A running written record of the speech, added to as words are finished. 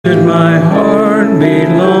Should my heart be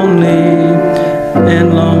lonely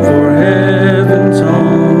and long for heaven's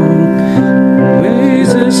home,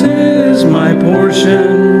 Jesus is my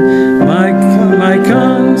portion, my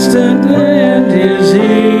constant land is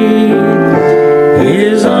He.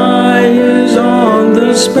 His eye is on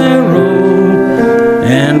the sparrow,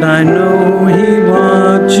 and I know He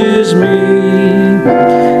watches me.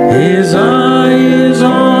 His eye is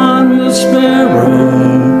on the sparrow,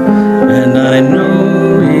 and I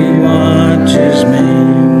know He watches me.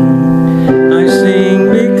 I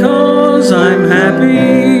sing because I'm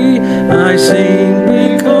happy, I sing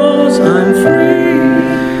because I'm free,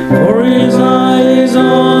 for His eye is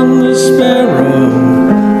on the sparrow,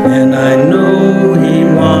 and I know He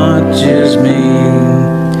watches me.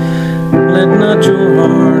 Let not your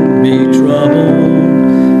heart be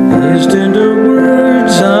troubled, His tender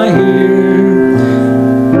words I hear,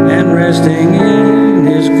 and resting in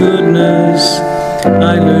His goodness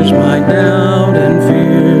I lose my doubt and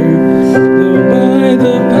fear. Though by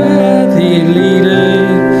the path He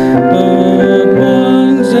leadeth, but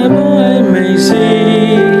once that I may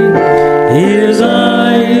see, His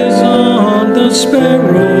eye is on the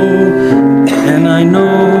sparrow, and I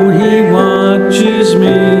know He watches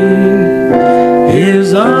me.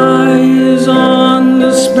 His eye is on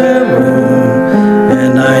the sparrow,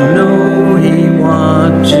 and I know He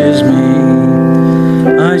watches me.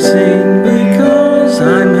 I sing because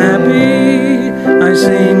I'm happy, I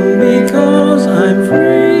sing because I'm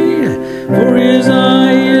free, for His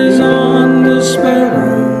eye is on the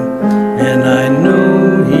sparrow, and I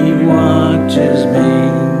know He watches me.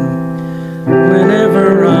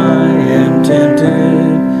 Whenever I am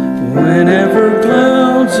tempted, whenever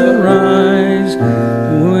clouds arise,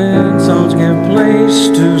 when songs give place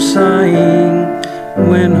to sighing,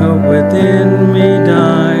 when hope within me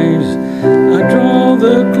dies, I draw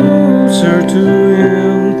the closer to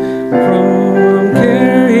Him, from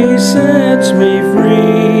care He sets me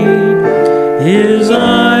free. His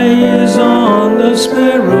eye is on the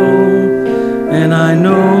sparrow, and I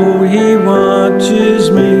know He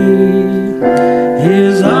watches me.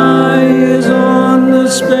 His eye is on the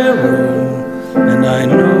sparrow, and I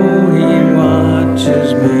know He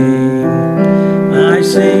watches me. I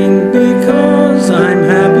sing because I'm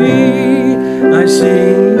happy, I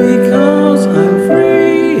sing because I'm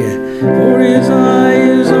free, for His eye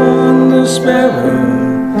is on the sparrow,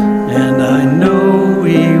 and I know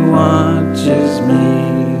He watches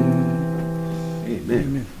me.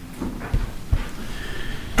 Amen.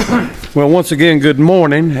 Well, once again, good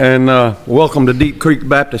morning, and welcome to Deep Creek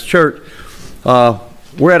Baptist Church.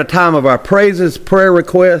 We're at a time of our praises, prayer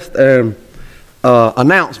requests, and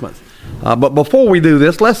announcements. But before we do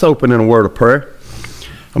this, let's open in a word of prayer.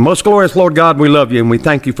 Most glorious Lord God, we love You, and we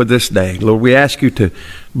thank You for this day. Lord, we ask You to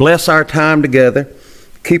bless our time together,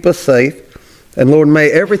 keep us safe, and Lord,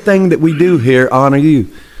 may everything that we do here honor You.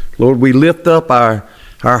 Lord, we lift up our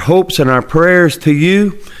hopes and our prayers to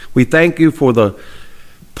You. We thank You for the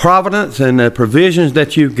providence and the provisions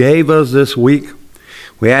that You gave us this week.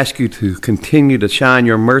 We ask You to continue to shine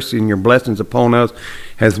Your mercy and Your blessings upon us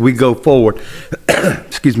as we go forward.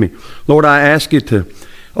 Excuse me. Lord, I ask You to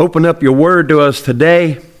open up Your word to us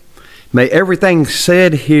today. May everything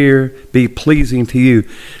said here be pleasing to You.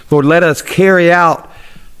 Lord, let us carry out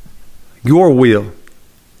Your will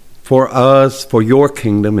for us, for Your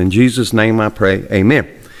kingdom. In Jesus' name I pray. Amen.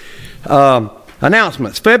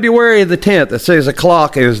 Announcements. February the 10th at 6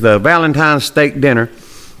 o'clock is the Valentine's Steak Dinner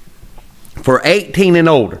for 18 and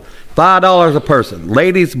older. $5 a person.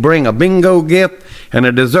 Ladies bring a bingo gift and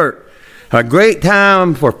a dessert. A great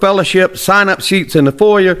time for fellowship. Sign-up sheets in the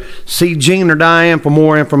foyer. See Jean or Diane for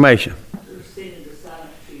more information.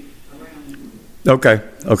 Okay.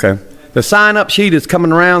 The sign-up sheet is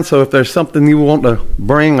coming around, so if there's something you want to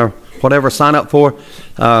bring or whatever, sign up for,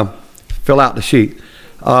 fill out the sheet.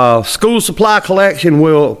 School supply collection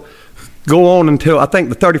will go on until, I think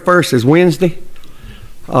the 31st is Wednesday.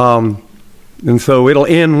 And so it'll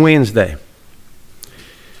end Wednesday.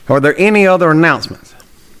 Are there any other announcements?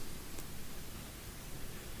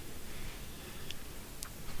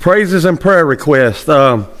 Praises and prayer requests.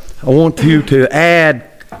 I want you to add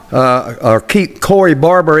or keep Corey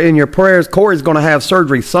Barber in your prayers. Corey's going to have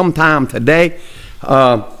surgery sometime today.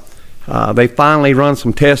 They finally run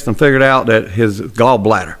some tests and figured out that his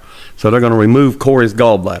gallbladder. So they're going to remove Corey's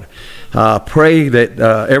gallbladder. Pray that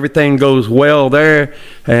everything goes well there,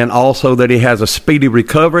 and also that he has a speedy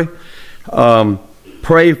recovery.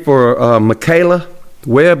 Pray for Michaela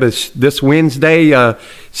Webb. Is this Wednesday.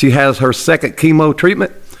 She has her second chemo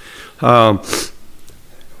treatment. Are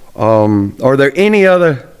there any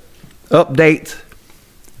other updates?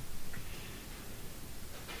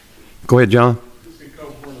 Go ahead, John. Just a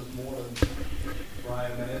couple for this morning.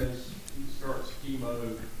 Brian Maness, he starts chemo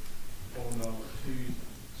on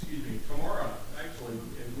tomorrow, actually,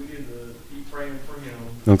 and we need to keep praying for him.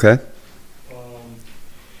 Okay.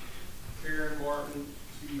 Karen Martin,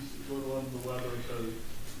 she's a little under the weather, so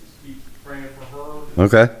just keep praying for her.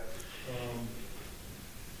 Okay.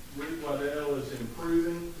 Ruth Waddell is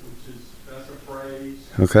improving, that's a praise.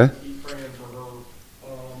 Okay. Keep praying for her.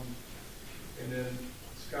 And then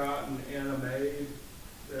Scott and Anna Mae,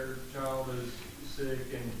 their child is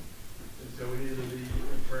sick, and so we need to be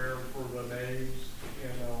in prayer for the Mays.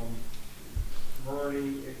 And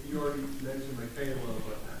Bernie, you already mentioned Michaela,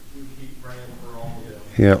 but we keep praying for all of them.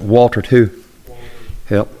 Yeah, Walter too. Walter.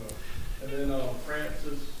 Yep. And then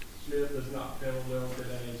Frances Smith is not feeling well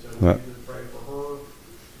today, so we Right. need to pray for her.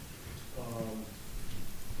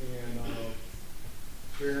 And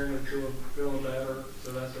Sharon is feeling better,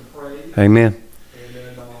 so that's a praise. Amen. And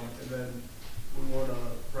then we want to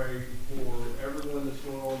pray for everyone that's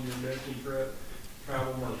going on your mission trip,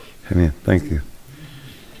 travel mercy. Amen. Thank you.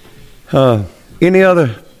 Any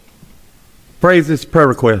other praises, prayer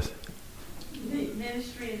requests? The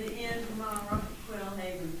ministry in the end tomorrow, Quail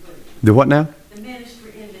Haven, please. Do what now? The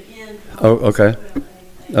ministry in the end. Oh, okay.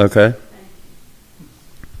 Okay.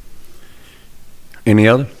 Any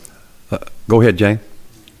other? Go ahead, Jane.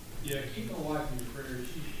 Yeah, keep my wife in your prayers.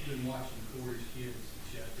 She's been watching Corey's kids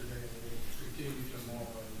yesterday, and they continue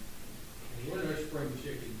tomorrow. And what are their spring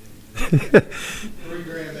chickens? 3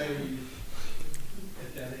 grandbabies at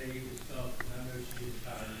that age and stuff, and I know she gets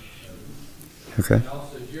tired. So. Okay. And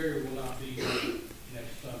also, Jerry will not be here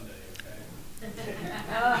next Sunday,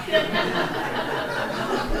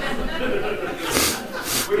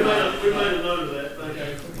 We made a note of that.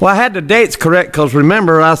 okay? Well, I had the dates correct because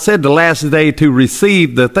remember I said the last day to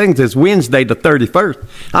receive the things is Wednesday the 31st.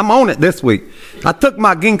 I'm on it this week. I took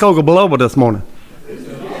my ginkgo biloba this morning.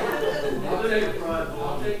 I'll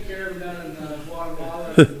take care of them down in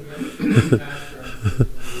Guatemala.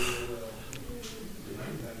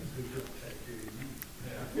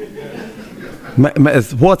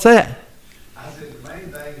 And What's that? I said the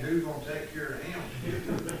main thing, who's gonna take care of him?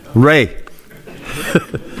 Ray.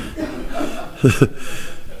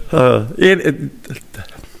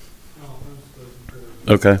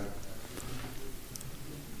 Okay.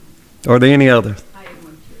 Are there any others? I have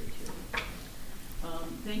one here too.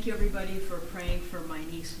 Thank you everybody for praying for my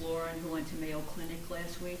niece Lauren who went to Mayo Clinic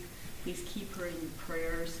last week. Please keep her in your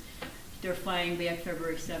prayers. They're flying back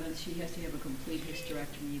February 7th. She has to have a complete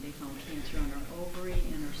hysterectomy. They found cancer on her ovary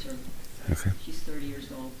and her cervix. Okay. She's 30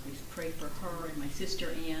 years old. Please pray for her and my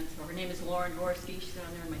sister Ann. So her name is Lauren Gorski. She's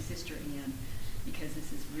on there, and my sister Ann, because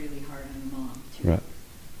this is really hard on the mom too. Right.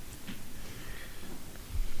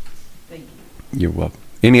 Thank you. You're welcome.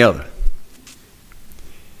 Any other?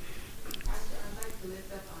 Pastor, I'd like to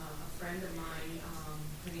lift up a friend of mine.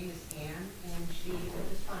 Her name is Ann, and I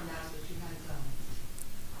just found out that she has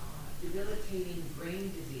debilitating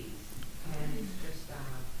brain disease, and it's just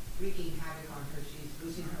wreaking havoc on her. She's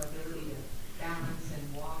losing her ability to balance and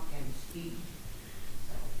walk and speak.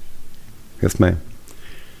 So, Yes, ma'am.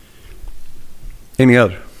 Any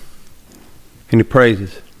other? Any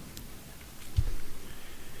praises?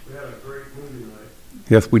 We had a great movie night.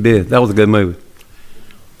 Yes, we did. That was a good movie.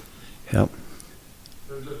 Yep.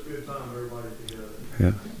 It was just a good time, everybody together.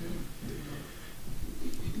 Yeah.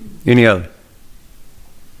 Any other?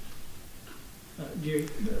 Jerry,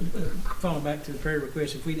 falling back to the prayer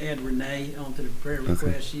request, if we'd add Renee onto the prayer Okay.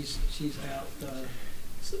 request, she's out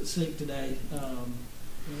sick today.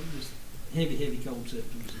 Just heavy cold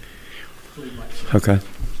symptoms. Flu like that. Okay.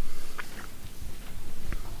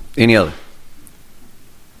 Any other?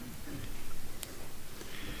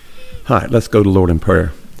 All right, let's go to the Lord in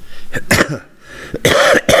prayer.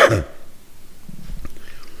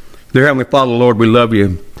 Dear Heavenly Father, Lord, we love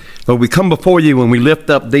you. Lord, we come before you and we lift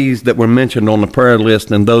up these that were mentioned on the prayer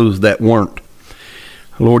list and those that weren't.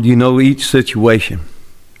 Lord, you know each situation.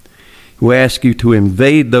 We ask you to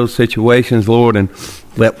invade those situations, Lord, and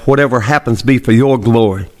let whatever happens be for your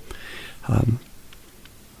glory.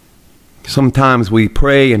 Sometimes we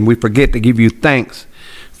pray and we forget to give you thanks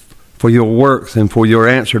for your works and for your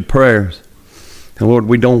answered prayers. And Lord,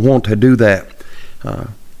 we don't want to do that.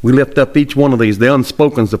 We lift up each one of these, the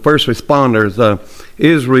unspokens, the first responders,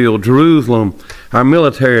 Israel, Jerusalem, our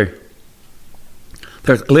military.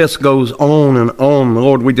 The list goes on and on.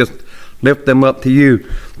 Lord, we just lift them up to you.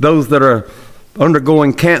 Those that are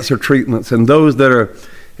undergoing cancer treatments, and those that are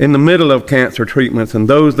in the middle of cancer treatments, and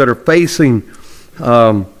those that are facing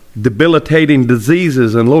debilitating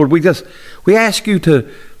diseases. And Lord, we ask you to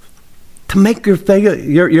make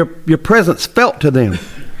your presence felt to them.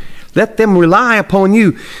 Let them rely upon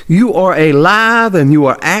you. You are alive and you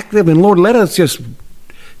are active. And Lord, let us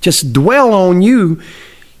just dwell on you.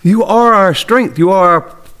 You are our strength. You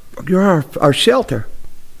are our shelter.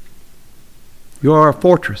 You are our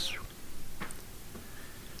fortress.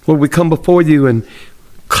 Lord, we come before you and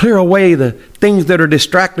clear away the things that are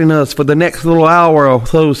distracting us for the next little hour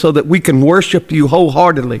or so that we can worship you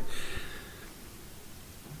wholeheartedly.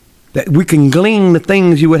 That we can glean the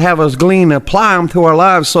things you would have us glean and apply them to our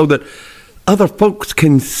lives so that other folks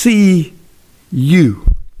can see you.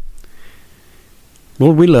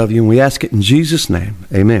 Lord, we love you and we ask it in Jesus' name.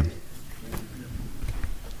 Amen.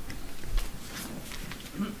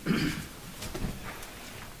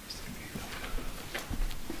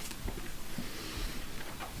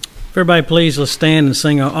 Everybody, please, let's stand and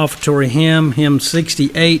sing our offertory hymn, hymn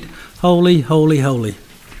 68, Holy, Holy, Holy.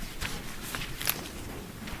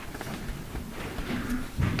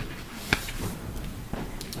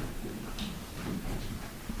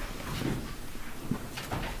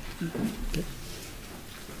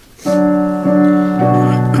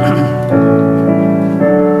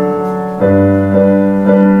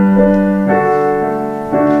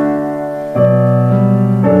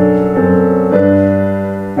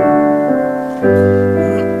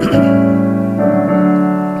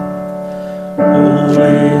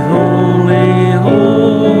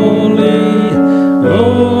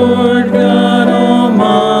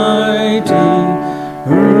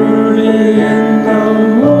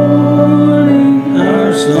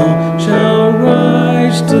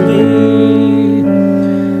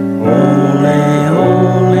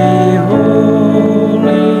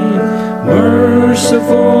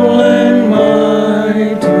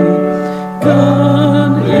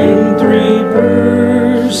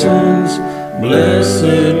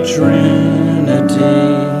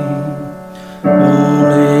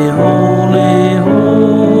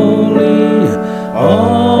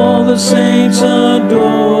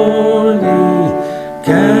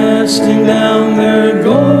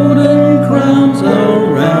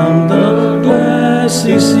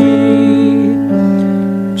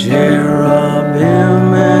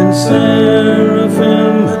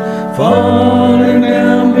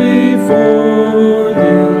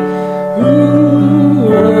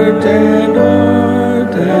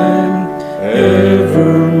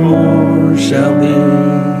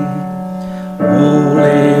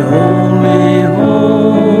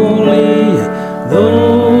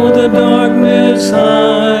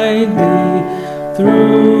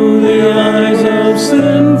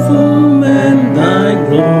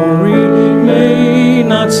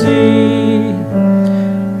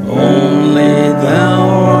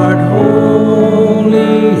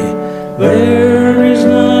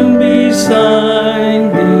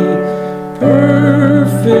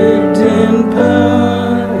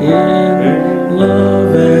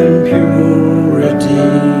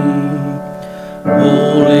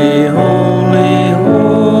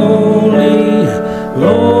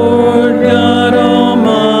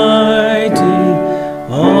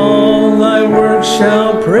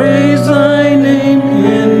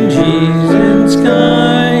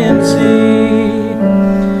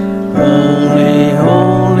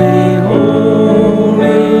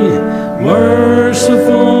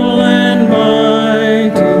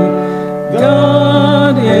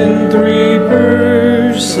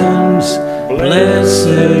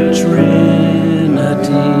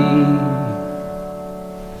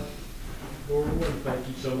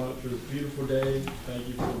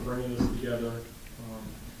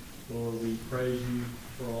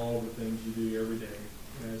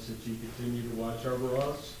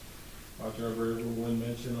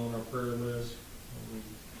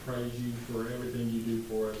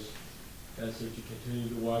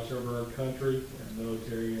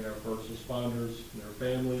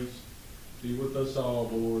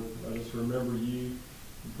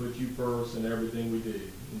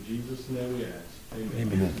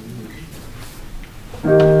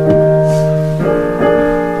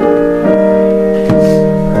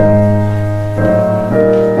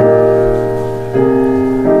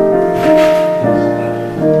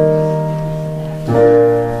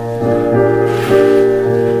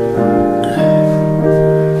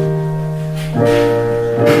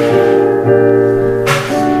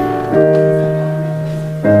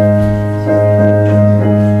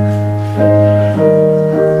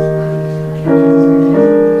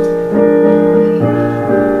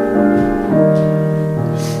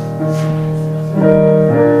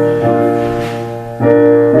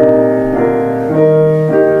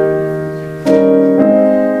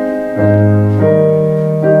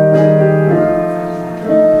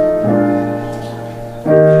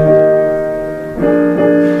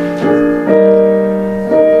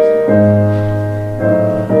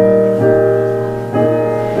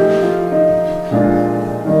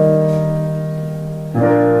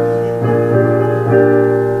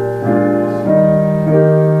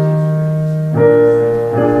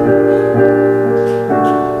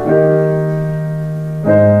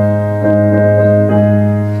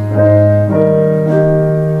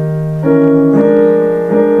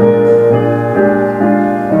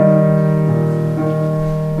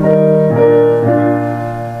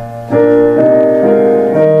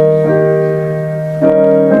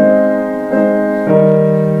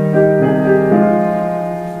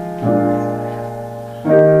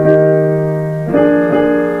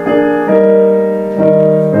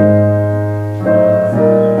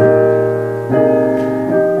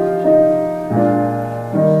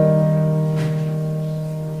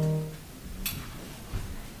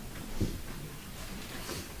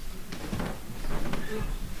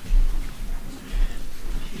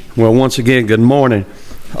 Well, once again, good morning.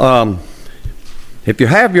 If you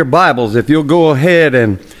have your Bibles, if you'll go ahead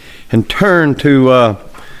and turn to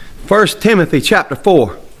 1 Timothy chapter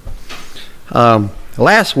 4.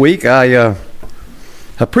 Last week I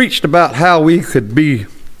preached about how we could be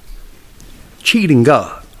cheating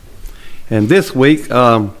God. And this week,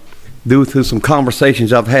 due to some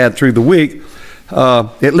conversations I've had through the week,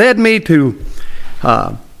 it led me to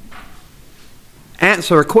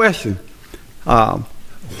answer a question.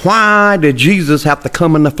 Why did Jesus have to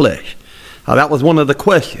come in the flesh? That was one of the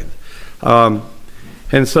questions. And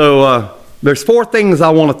so there's four things I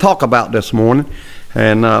want to talk about this morning.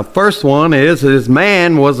 And first one is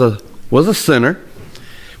man was a sinner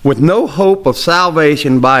with no hope of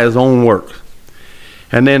salvation by his own works.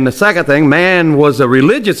 And then the second thing, man was a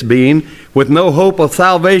religious being with no hope of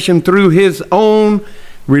salvation through his own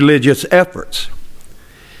religious efforts.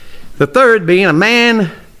 The third being a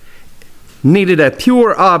man needed a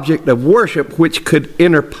pure object of worship which could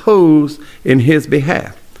interpose in his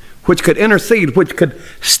behalf, which could intercede, which could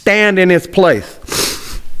stand in his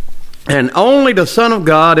place. And only the Son of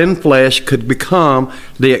God in flesh could become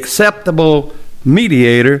the acceptable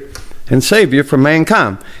mediator and Savior for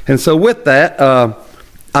mankind. And so with that,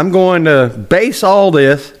 I'm going to base all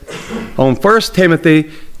this on 1 Timothy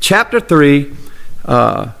chapter 3,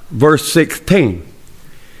 verse 16.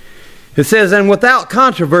 It says, "And without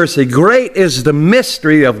controversy, great is the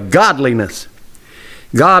mystery of godliness.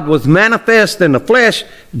 God was manifest in the flesh,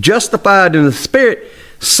 justified in the spirit,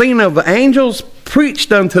 seen of angels,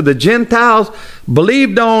 preached unto the Gentiles,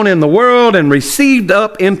 believed on in the world, and received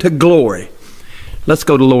up into glory." Let's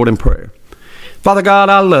go to the Lord in prayer. Father God,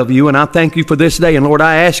 I love you and I thank you for this day. And Lord,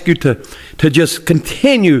 I ask you to just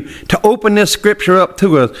continue to open this scripture up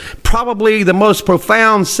to us. Probably the most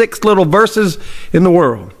profound 6 little verses in the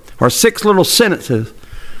world, or 6 little sentences.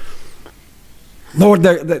 Lord,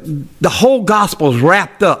 the whole gospel is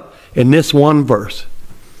wrapped up in this one verse.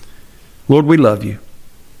 Lord, we love you.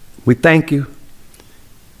 We thank you.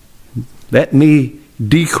 Let me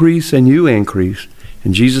decrease and you increase.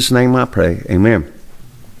 In Jesus' name I pray. Amen.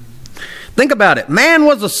 Think about it. Man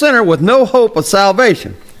was a sinner with no hope of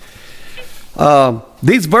salvation.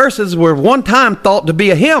 These verses were one time thought to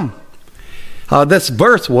be a hymn. This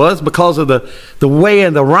verse was because of the way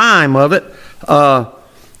and the rhyme of it.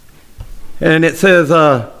 And it says,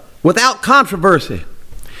 without controversy.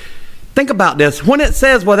 Think about this. When it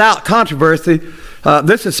says without controversy,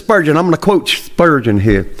 this is Spurgeon. I'm going to quote Spurgeon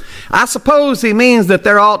here. "I suppose he means that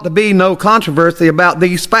there ought to be no controversy about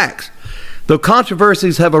these facts, though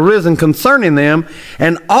controversies have arisen concerning them,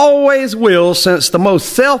 and always will, since the most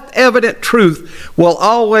self-evident truth will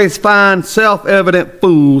always find self-evident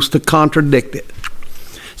fools to contradict it."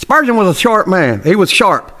 Spurgeon was a sharp man. He was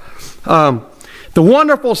sharp. The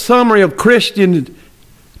wonderful summary of Christian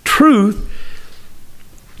truth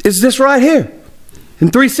is this right here in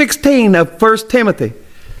 3:16 of 1 Timothy.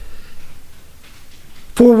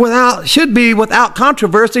 Should be without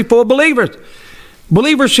controversy for believers.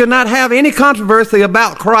 Believers should not have any controversy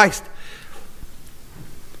about Christ.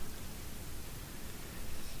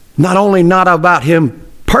 Not only not about him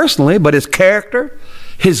personally, but his character,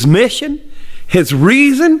 his mission, his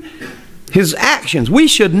reason, his actions. We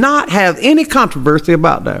should not have any controversy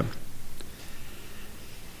about them.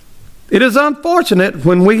 It is unfortunate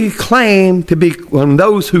when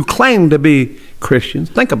those who claim to be Christians,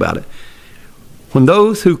 think about it, when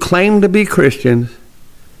those who claim to be Christians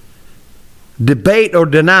debate or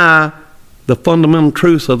deny the fundamental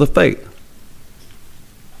truths of the faith.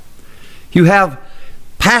 You have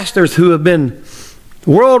pastors who have been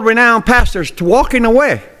world-renowned pastors walking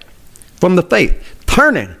away from the faith,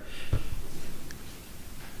 turning,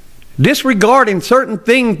 disregarding certain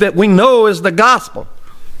things that we know is the gospel.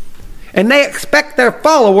 And they expect their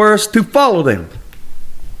followers to follow them.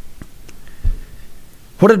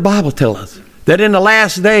 What did the Bible tell us? That in the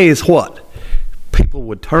last days, what? People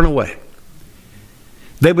would turn away.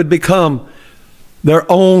 They would become their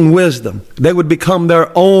own wisdom. They would become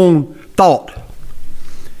their own thought.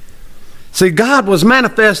 See, God was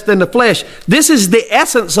manifest in the flesh. This is the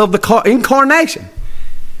essence of the incarnation.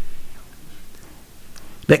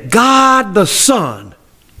 That God the Son,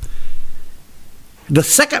 the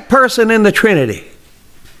second person in the Trinity,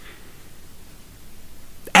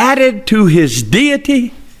 added to his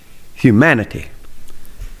deity humanity.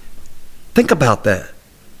 Think about that.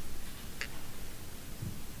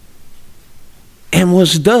 And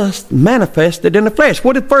was thus manifested in the flesh.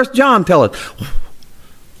 What did 1 John tell us?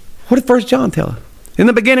 What did 1 John tell us? In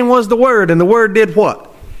the beginning was the Word, and the Word did what?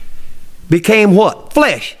 Became what?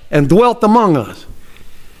 Flesh, and dwelt among us.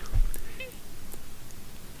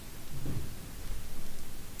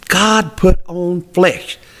 God put on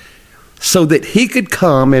flesh so that he could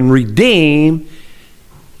come and redeem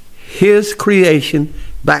his creation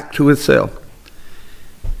back to itself.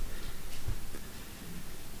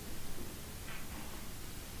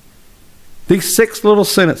 These 6 little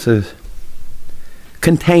sentences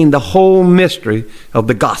contain the whole mystery of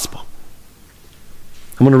the gospel.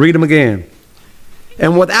 I'm going to read them again.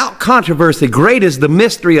 And without controversy, great is the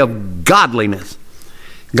mystery of godliness.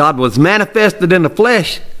 God was manifested in the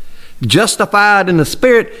flesh, justified in the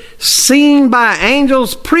spirit, seen by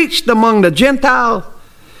angels, preached among the Gentiles,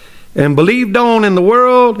 and believed on in the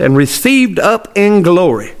world, and received up in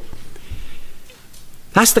glory.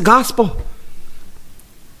 That's the gospel.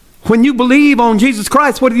 When you believe on Jesus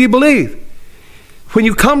Christ, what do you believe? When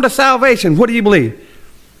you come to salvation, what do you believe?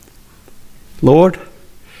 Lord,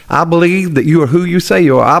 I believe that you are who you say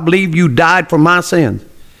you are. I believe you died for my sins.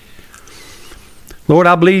 Lord,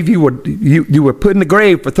 I believe you were put in the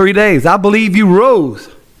grave for 3 days. I believe you rose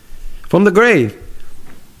from the grave,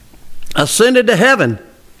 ascended to heaven,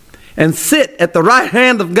 and sit at the right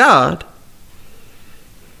hand of God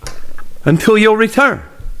until you'll return.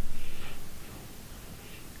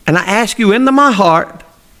 And I ask you into my heart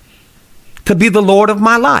to be the Lord of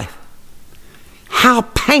my life. How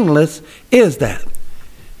painless is that?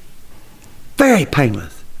 Very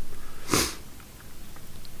painless.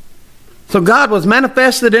 So God was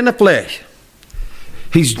manifested in the flesh.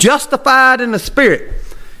 He's justified in the spirit.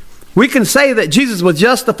 We can say that Jesus was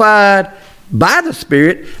justified by the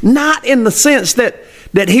Spirit, not in the sense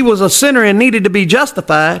that he was a sinner and needed to be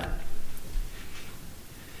justified,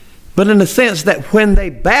 but in the sense that when they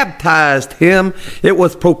baptized him, it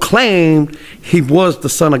was proclaimed he was the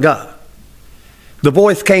Son of God. The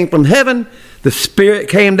voice came from heaven, the Spirit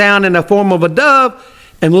came down in the form of a dove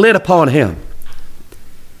and lit upon him.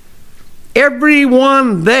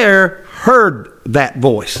 Everyone there heard that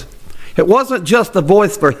voice. It wasn't just a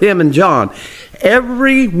voice for him and John.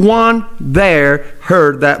 Everyone there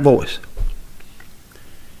heard that voice.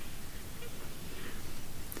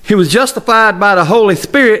 He was justified by the Holy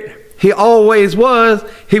Spirit. He always was.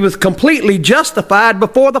 He was completely justified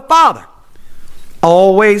before the Father.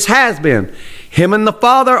 Always has been. Him and the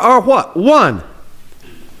Father are what? One.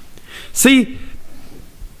 See,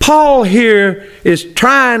 Paul here is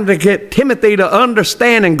trying to get Timothy to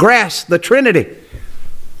understand and grasp the Trinity.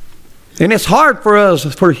 And it's hard for us,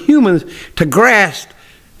 for humans, to grasp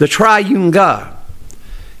the triune God.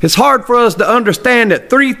 It's hard for us to understand that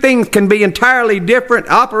 3 things can be entirely different,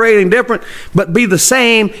 operating different, but be the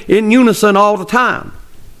same in unison all the time.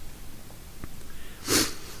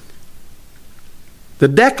 The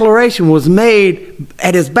declaration was made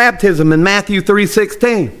at his baptism in Matthew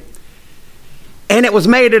 3:16. And it was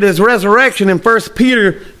made at his resurrection in 1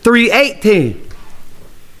 Peter 3:18.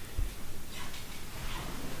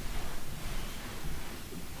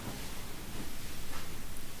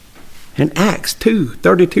 In Acts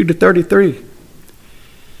 2:32-33.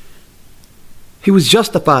 He was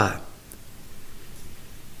justified.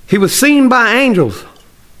 He was seen by angels.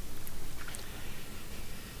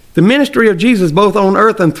 The ministry of Jesus, both on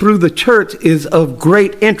earth and through the church, is of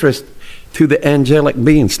great interest to the angelic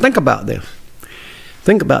beings. Think about this.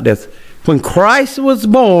 Think about this. When Christ was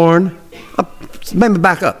born, maybe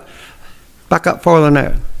back up farther than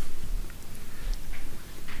that.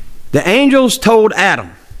 The angels told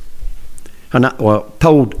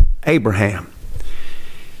told Abraham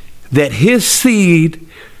that his seed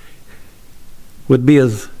would be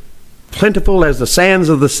as plentiful as the sands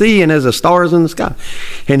of the sea and as the stars in the sky.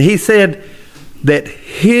 And he said that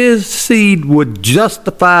his seed would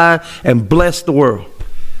justify and bless the world.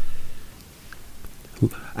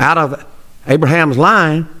 Out of Abraham's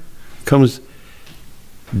line comes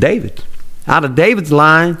David. Out of David's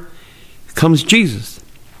line comes Jesus.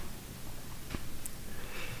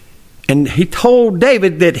 And he told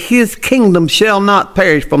David that his kingdom shall not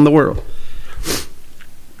perish from the world.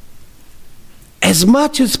 As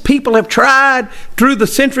much as people have tried through the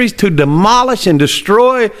centuries to demolish and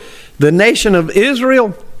destroy the nation of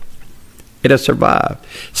Israel, it has survived.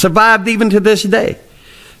 Survived even to this day.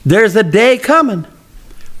 There's a day coming.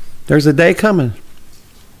 There's a day coming.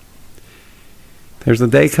 There's a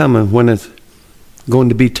day coming when it's going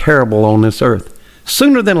to be terrible on this earth.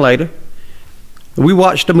 Sooner than later. We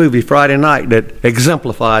watched a movie Friday night that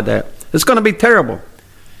exemplified that. It's going to be terrible.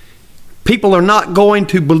 People are not going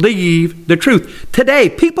to believe the truth. Today,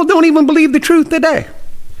 people don't even believe the truth today.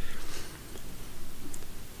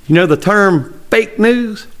 You know the term fake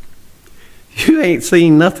news? You ain't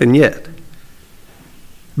seen nothing yet.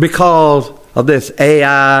 Because of this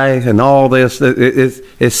AI and all this,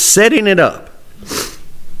 is setting it up.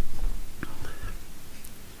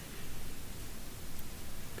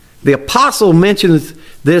 The apostle mentions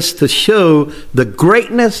this to show the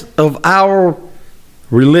greatness of our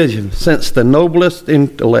religion, since the noblest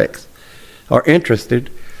intellects are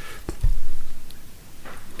interested,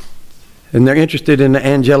 and they're interested in the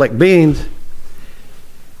angelic beings.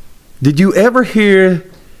 Did you ever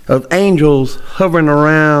hear of angels hovering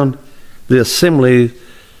around the assembly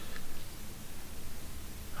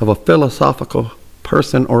of a philosophical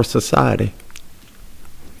person or society?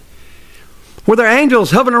 Were there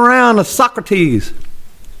angels hovering around a Socrates?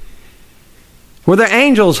 Were there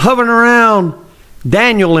angels hovering around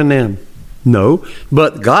Daniel and them? No,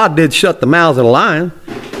 but God did shut the mouths of the lions.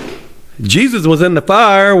 Jesus was in the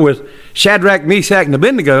fire with Shadrach, Meshach, and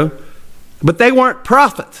Abednego, but they weren't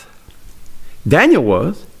prophets. Daniel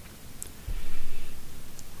was.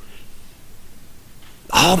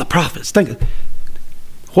 All the prophets. Think,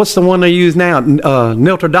 what's the one they use now?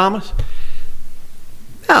 Nostradamus?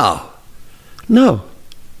 No.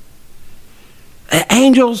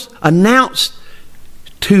 Angels announced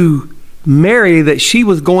to Mary that she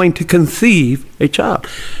was going to conceive a child.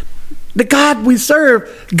 The God we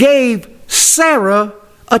serve gave Sarah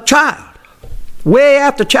a child way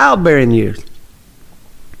after childbearing years.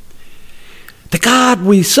 The God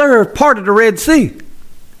we serve parted the Red Sea.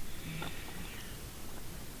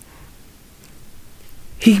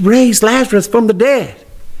 He raised Lazarus from the dead.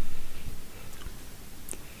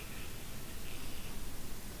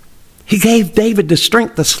 He gave David the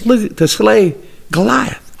strength to slay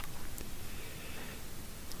Goliath.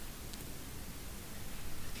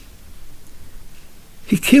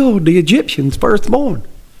 He killed the Egyptians' firstborn.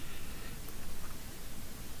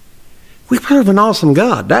 We serve an awesome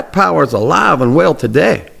God. That power is alive and well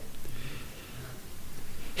today.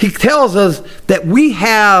 He tells us that we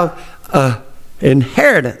have an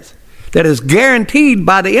inheritance that is guaranteed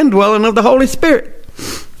by the indwelling of the Holy Spirit.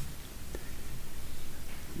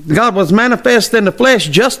 God was manifest in the flesh,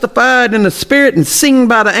 justified in the spirit, and seen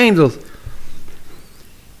by the angels.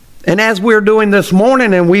 And as we're doing this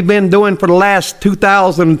morning, and we've been doing for the last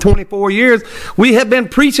 2,024 years, we have been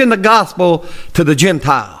preaching the gospel to the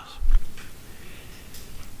Gentiles.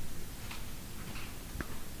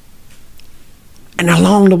 And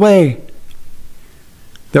along the way,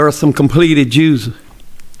 there are some completed Jews.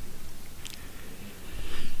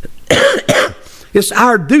 It's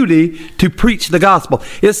our duty to preach the gospel.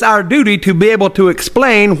 It's our duty to be able to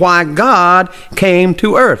explain why God came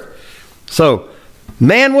to earth. So,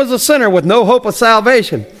 man was a sinner with no hope of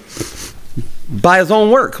salvation by his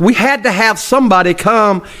own works. We had to have somebody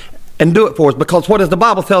come and do it for us, because what does the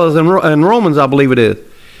Bible tell us in Romans, I believe it is,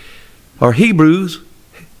 or Hebrews.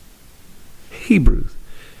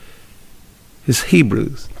 It's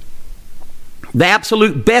Hebrews. The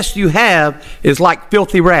absolute best you have is like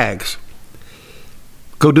filthy rags.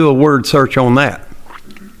 Go do a word search on that.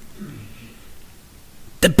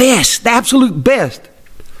 The best, the absolute best.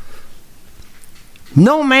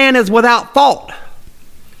 No man is without fault.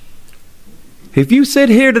 If you sit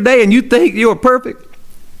here today and you think you are perfect,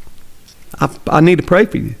 I need to pray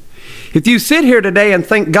for you. If you sit here today and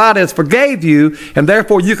think God has forgave you and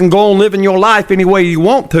therefore you can go on living your life any way you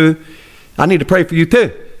want to, I need to pray for you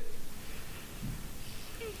too.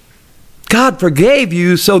 God forgave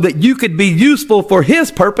you so that you could be useful for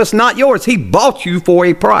His purpose, not yours. He bought you for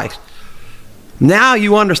a price. Now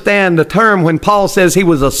you understand the term when Paul says he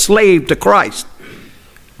was a slave to Christ.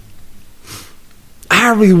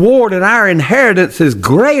 Our reward and our inheritance is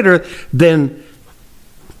greater than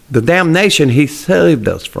the damnation He saved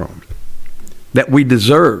us from, that we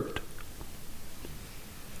deserved.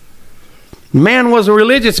 Man was a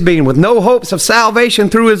religious being with no hopes of salvation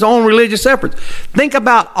through his own religious efforts. Think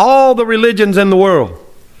about all the religions in the world.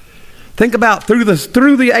 Think about through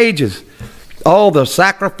the ages, all the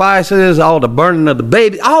sacrifices, all the burning of the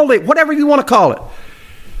baby, all the, whatever you want to call it.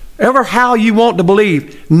 Ever how you want to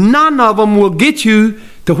believe, none of them will get you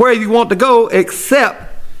to where you want to go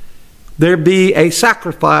except there be a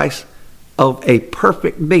sacrifice of a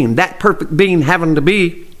perfect being. That perfect being having to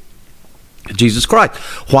be Jesus Christ.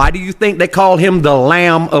 Why do you think they call Him the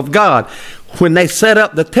Lamb of God? When they set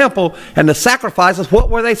up the temple and the sacrifices, what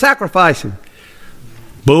were they sacrificing?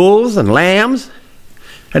 Bulls and lambs.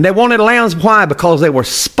 And they wanted lambs. Why? Because they were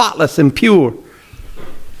spotless and pure.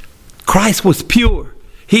 Christ was pure.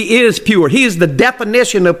 He is pure. He is the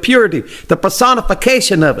definition of purity, the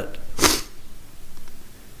personification of it.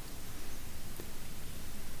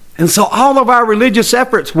 And so all of our religious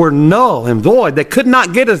efforts were null and void. They could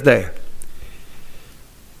not get us there.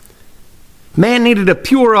 Man needed a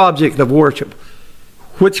pure object of worship,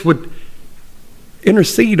 which would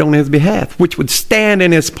intercede on his behalf, which would stand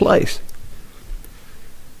in his place.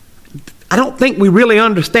 I don't think we really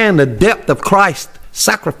understand the depth of Christ's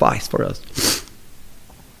sacrifice for us.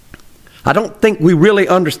 I don't think we really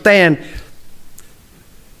understand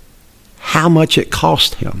how much it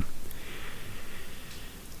cost him.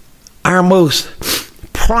 Our most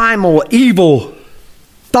primal evil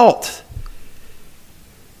thoughts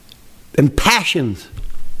and passions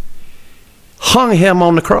hung him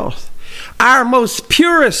on the cross. Our most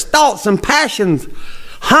purest thoughts and passions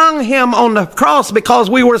hung him on the cross because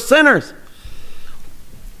we were sinners.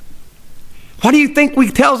 Why do you think he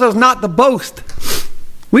tells us not to boast?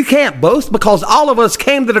 We can't boast because all of us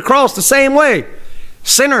came to the cross the same way.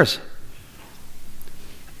 Sinners.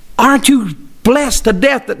 Aren't you blessed to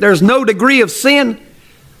death that there's no degree of sin?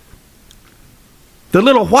 The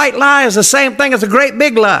little white lie is the same thing as a great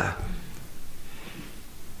big lie.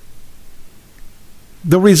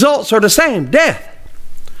 The results are the same. Death.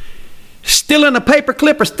 Still in a paper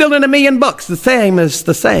clip or still in $1 million. The same is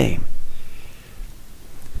the same.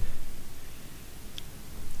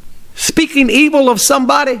 Speaking evil of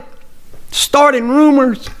somebody, starting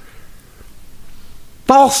rumors,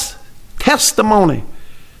 false testimony.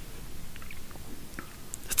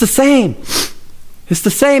 It's the same. It's the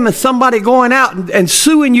same as somebody going out and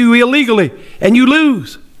suing you illegally and you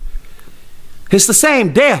lose. It's the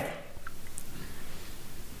same. Death.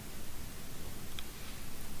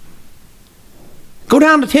 Go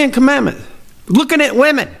down to 10 Commandments. Looking at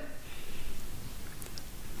women.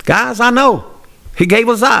 Guys, I know. He gave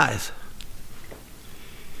us eyes.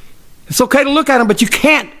 It's okay to look at them, but you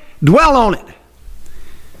can't dwell on it.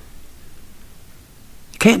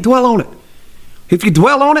 You can't dwell on it. If you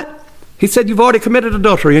dwell on it, he said you've already committed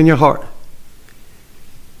adultery in your heart.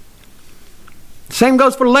 Same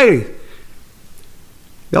goes for the ladies.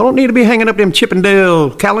 Y'all don't need to be hanging up them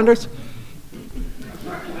Chippendale calendars.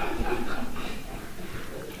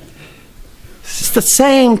 It's the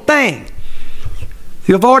same thing.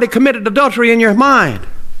 You've already committed adultery in your mind.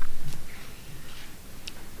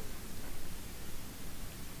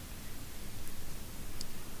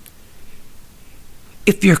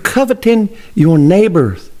 If you're coveting your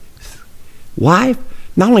neighbor's wife,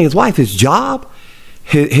 not only his wife, his job,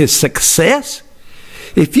 his success,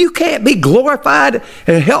 if you can't be glorified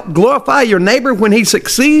and help glorify your neighbor when he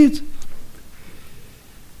succeeds,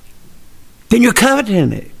 then you're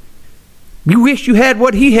coveting it. You wish you had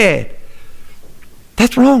what he had.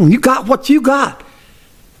 That's wrong. You got what you got.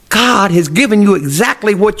 God has given you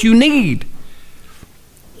exactly what you need.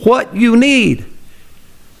 What you need.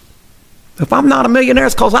 If I'm not a millionaire,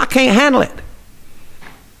 it's because I can't handle it.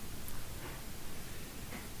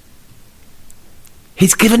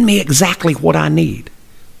 He's given me exactly what I need.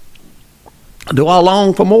 Do I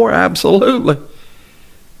long for more? Absolutely.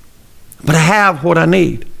 But I have what I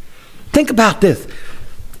need. Think about this.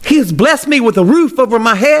 He has blessed me with a roof over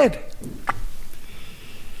my head.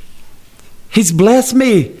 He's blessed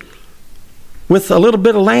me with a little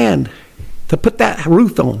bit of land to put that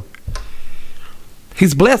roof on.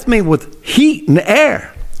 He's blessed me with heat and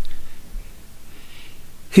air.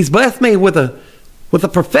 He's blessed me with a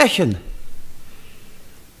profession.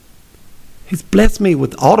 He's blessed me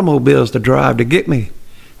with automobiles to drive to get me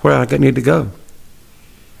where I need to go.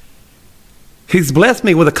 He's blessed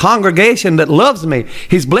me with a congregation that loves me.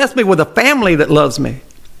 He's blessed me with a family that loves me.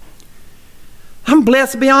 I'm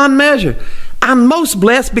blessed beyond measure. I'm most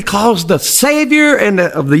blessed because the Savior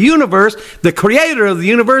of the universe, the Creator of the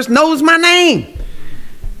universe, knows my name.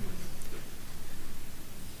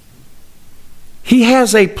 He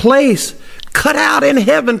has a place cut out in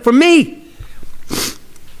heaven for me.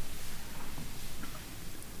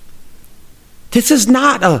 This is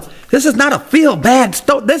not a feel bad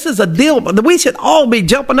story. This is a deal. We should all be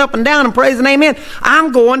jumping up and down and praising amen.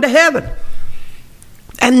 I'm going to heaven.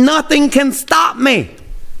 And nothing can stop me.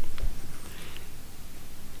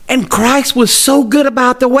 And Christ was so good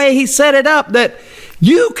about the way he set it up that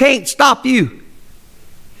you can't stop you.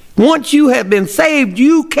 Once you have been saved,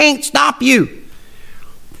 you can't stop you.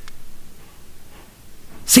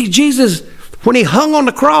 See, Jesus, when he hung on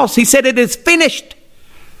the cross, he said, "It is finished."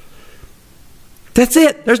 That's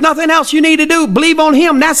it. There's nothing else you need to do. Believe on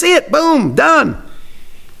him. That's it. Boom. Done.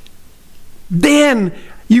 Then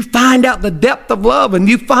you find out the depth of love and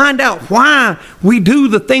you find out why we do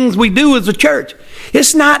the things we do as a church.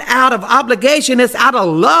 It's not out of obligation. It's out of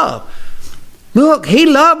love. Look, he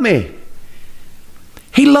loved me.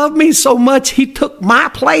 He loved me so much, he took my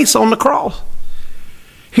place on the cross.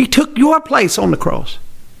 He took your place on the cross.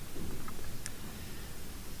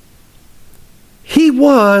 He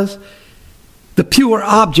was the pure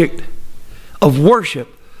object of worship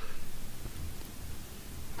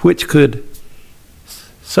which could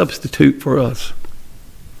substitute for us.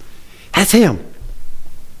 That's him.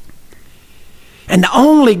 And the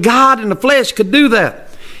only God in the flesh could do that.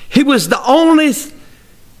 He was the only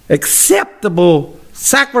acceptable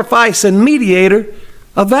sacrifice and mediator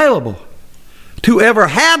available to ever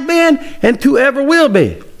have been and to ever will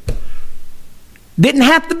be. Didn't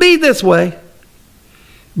have to be this way,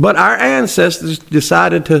 but our ancestors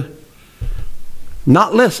decided to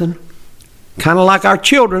not listen, kind of like our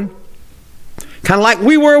children, kind of like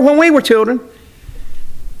we were when we were children.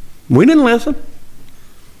 We didn't listen.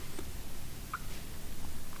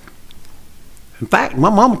 In fact, my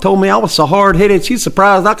mama told me I was so hard-headed, she's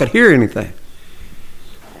surprised I could hear anything.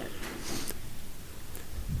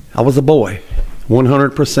 I was a boy,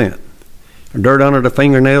 100%. Dirt under the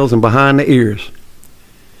fingernails and behind the ears.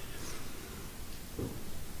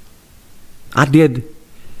 I did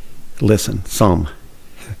listen some.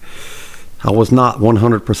 I was not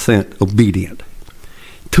 100% obedient.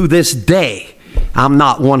 To this day, I'm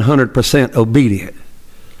not 100% obedient.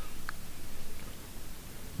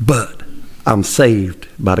 But I'm saved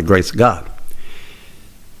by the grace of God.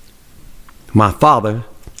 My Father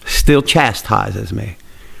still chastises me.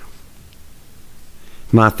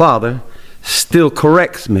 My Father still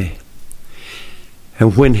corrects me.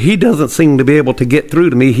 And when He doesn't seem to be able to get through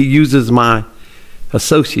to me, He uses my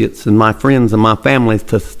associates and my friends and my family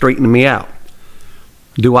to straighten me out.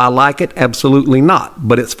 Do I like it? Absolutely not.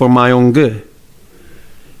 But it's for my own good.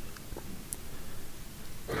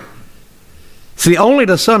 See, only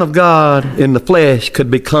the Son of God in the flesh could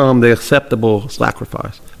become the acceptable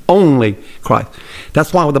sacrifice. Only Christ.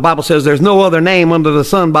 That's why the Bible says there's no other name under the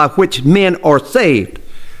sun by which men are saved.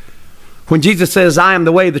 When Jesus says, I am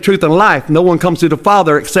the way, the truth, and life, no one comes to the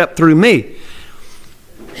Father except through me.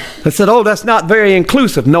 I said, oh, that's not very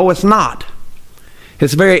inclusive. No, it's not.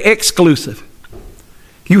 It's very exclusive.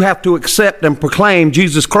 You have to accept and proclaim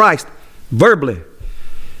Jesus Christ verbally.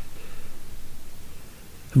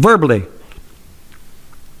 Verbally.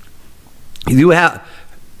 You have,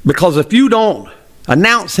 because if you don't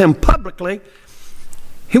announce Him publicly,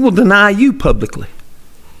 He will deny you publicly.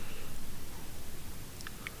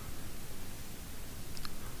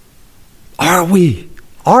 Are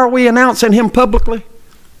we announcing Him publicly?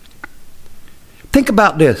 Think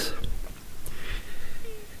about this.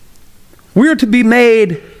 We're to be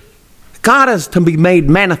made, God is to be made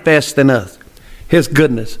manifest in us. His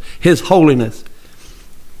goodness, His holiness.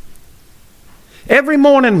 Every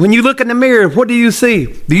morning when you look in the mirror, what do you see?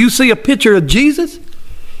 Do you see a picture of Jesus?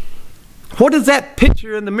 What does that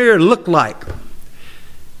picture in the mirror look like?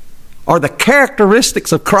 Are the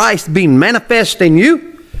characteristics of Christ being manifest in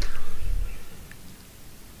you?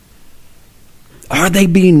 Are they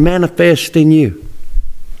being manifest in you?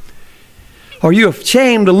 Are you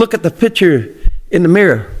ashamed to look at the picture in the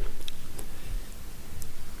mirror?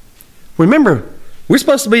 Remember, we're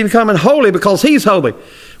supposed to be becoming holy because He's holy.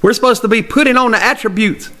 We're supposed to be putting on the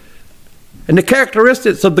attributes and the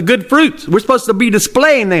characteristics of the good fruits. We're supposed to be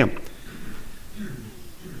displaying them.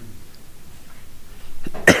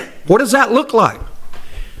 What does that look like?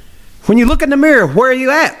 When you look in the mirror, where are you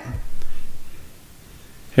at?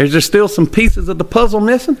 Is there still some pieces of the puzzle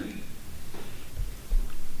missing?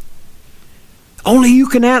 Only you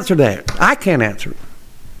can answer that. I can't answer it.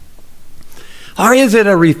 Or is it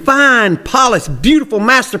a refined, polished, beautiful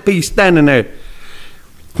masterpiece standing there?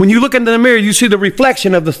 When you look into the mirror, you see the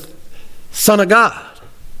reflection of the Son of God.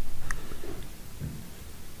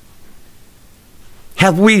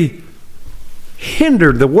 Have we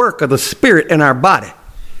hindered the work of the Spirit in our body?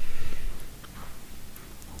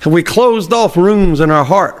 Have we closed off rooms in our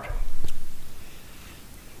heart?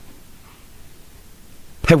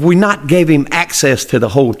 Have we not gave Him access to the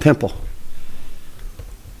whole temple?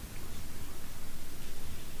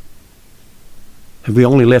 Have we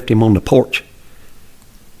only left Him on the porch?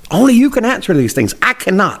 Only you can answer these things. I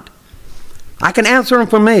cannot. I can answer them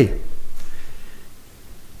for me.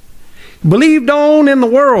 Believed on in the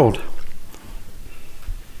world.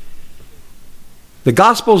 The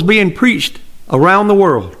gospel's being preached around the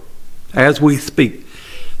world as we speak.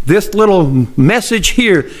 This little message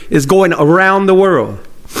here is going around the world.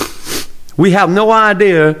 We have no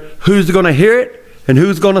idea who's going to hear it and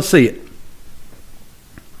who's going to see it.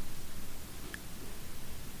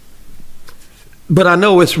 But I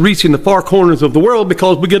know it's reaching the far corners of the world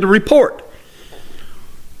because we get a report.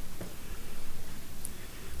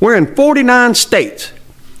 We're in 49 states.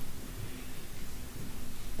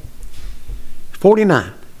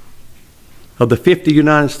 49 of the 50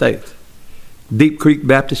 United States. Deep Creek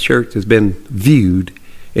Baptist Church has been viewed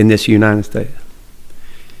in this United States.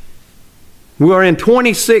 We are in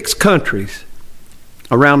 26 countries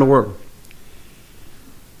around the world.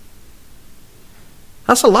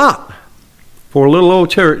 That's a lot. for a little old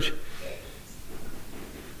church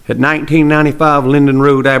at 1995 Linden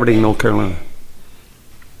Road, Aberdeen, North Carolina.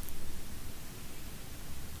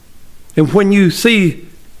 And when you see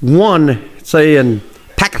one, say in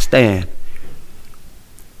Pakistan,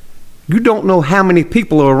 you don't know how many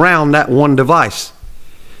people are around that one device.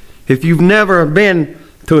 If you've never been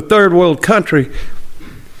to a third world country,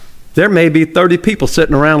 there may be 30 people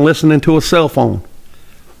sitting around listening to a cell phone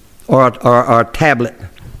or a tablet.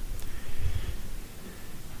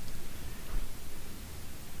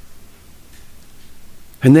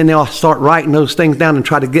 And then they'll start writing those things down and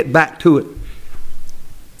try to get back to it.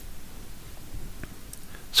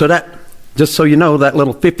 So that, just so you know, that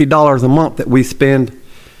little $50 a month that we spend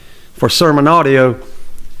for sermon audio,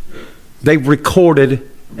 they've recorded,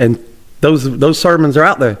 and those sermons are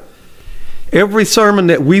out there. Every sermon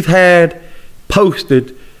that we've had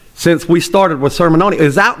posted since we started with sermon audio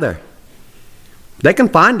is out there. They can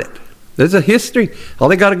find it. There's a history. All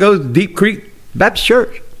they got to go is Deep Creek Baptist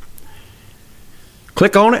Church.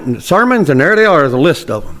 Click on it, and sermons, and there they are. There's a list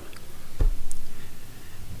of them.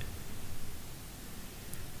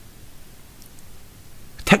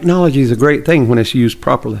 Technology is a great thing when it's used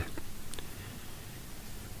properly.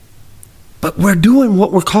 But we're doing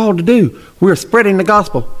what we're called to do. We're spreading the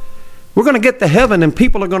gospel. We're going to get to heaven, and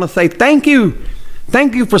people are going to say, thank you.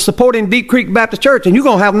 Thank you for supporting Deep Creek Baptist Church, and you're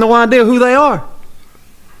going to have no idea who they are.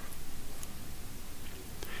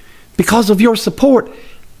 Because of your support,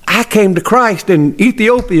 I came to Christ in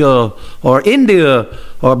Ethiopia or India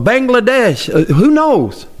or Bangladesh. Who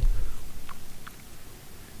knows?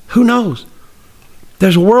 Who knows?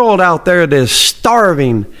 There's a world out there that is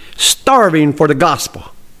starving for the gospel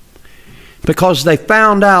because they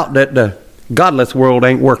found out that the godless world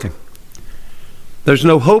ain't working. There's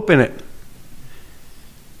no hope in it.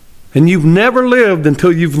 And you've never lived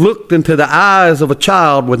until you've looked into the eyes of a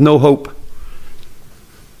child with no hope.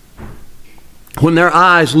 When their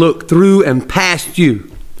eyes look through and past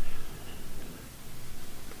you.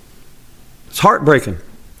 It's heartbreaking.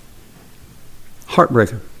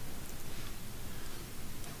 Heartbreaking.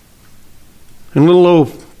 And a little old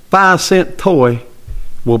 5-cent toy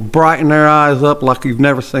will brighten their eyes up like you've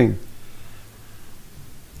never seen.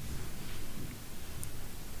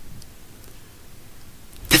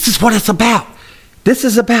 This is what it's about. This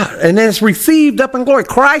is about. And it's received up in glory.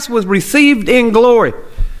 Christ was received in glory.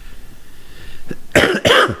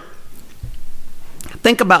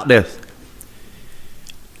 Think about this.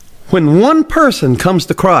 When one person comes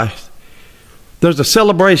to Christ, there's a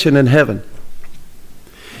celebration in heaven.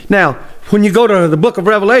 Now, when you go to the book of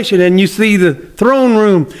Revelation and you see the throne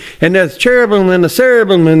room and there's cherubim and the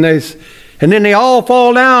cherubim and then they all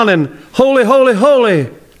fall down and holy, holy, holy,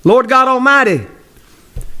 Lord God Almighty.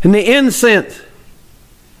 And the incense.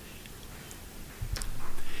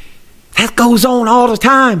 That goes on all the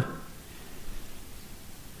time.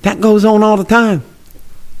 That goes on all the time.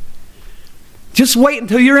 Just wait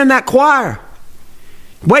until you're in that choir.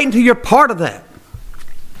 Wait until you're part of that.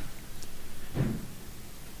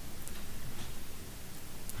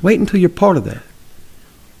 Wait until you're part of that.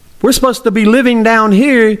 We're supposed to be living down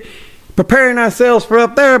here, preparing ourselves for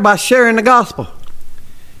up there by sharing the gospel.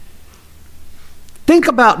 Think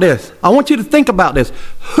about this. I want you to think about this.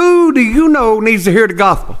 Who do you know needs to hear the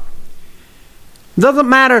gospel? It doesn't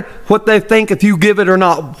matter what they think if you give it or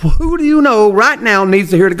not. Who do you know right now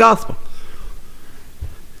needs to hear the gospel?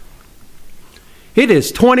 It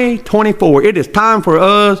is 2024. It is time for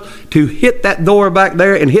us to hit that door back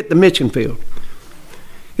there and hit the mission field.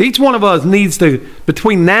 Each one of us needs to,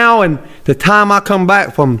 between now and the time I come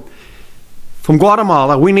back from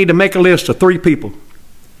Guatemala, we need to make a list of 3 people.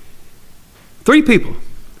 3 people.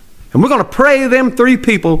 And we're going to pray them 3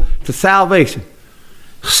 people to salvation.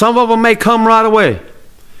 Some of them may come right away.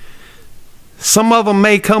 Some of them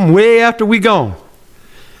may come way after we gone.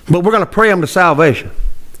 But we're going to pray them to salvation.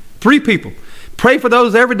 3 people. Pray for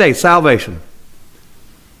those every day, salvation.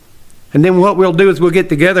 And then what we'll do is we'll get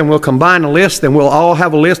together and we'll combine a list and we'll all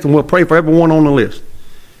have a list and we'll pray for everyone on the list.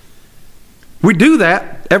 We do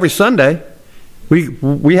that every Sunday.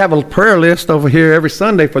 We have a prayer list over here every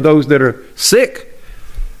Sunday for those that are sick,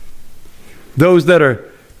 those that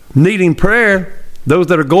are needing prayer, those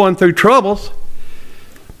that are going through troubles.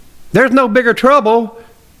 There's no bigger trouble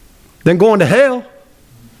than going to hell.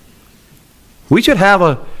 We should have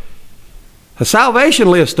a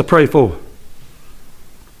salvation list to pray for.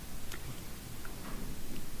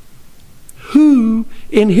 Who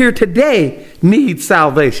in here today needs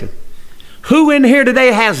salvation? Who in here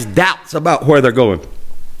today has doubts about where they're going?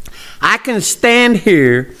 I can stand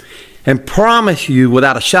here and promise you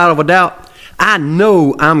without a shadow of a doubt, I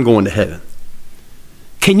know I'm going to heaven.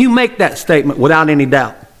 Can you make that statement without any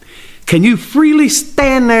doubt? Can you freely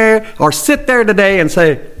stand there or sit there today and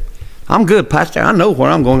say, I'm good, Pastor. I know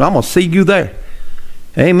where I'm going. I'm going to see you there.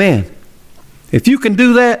 Amen. If you can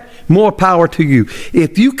do that, more power to you.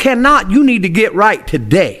 If you cannot, you need to get right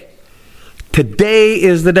today. Today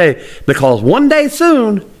is the day. Because one day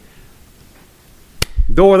soon,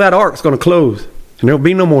 the door of that ark's going to close. And there will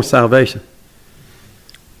be no more salvation.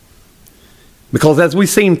 Because as we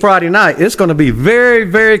seen Friday night, it's going to be very,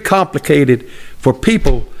 very complicated for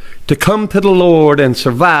people to come to the Lord and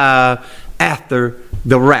survive after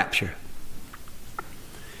the rapture.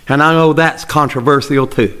 And I know that's controversial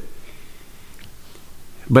too.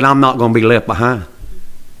 But I'm not going to be left behind.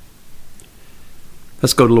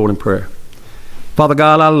 Let's go to the Lord in prayer. Father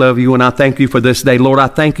God, I love you and I thank you for this day. Lord, I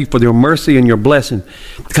thank you for your mercy and your blessing.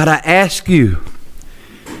 God, I ask you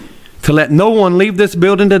to let no one leave this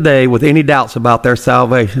building today with any doubts about their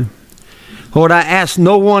salvation. Lord, I ask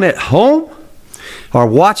no one at home or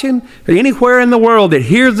watching or anywhere in the world that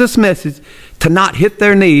hears this message to not hit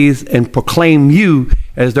their knees and proclaim you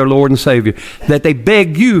as their Lord and Savior. That they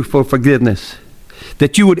beg you for forgiveness.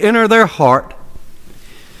 That you would enter their heart.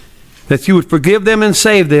 That you would forgive them and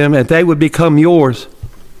save them, and they would become yours.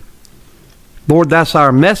 Lord, that's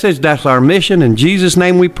our message. That's our mission. In Jesus'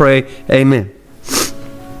 name we pray. Amen.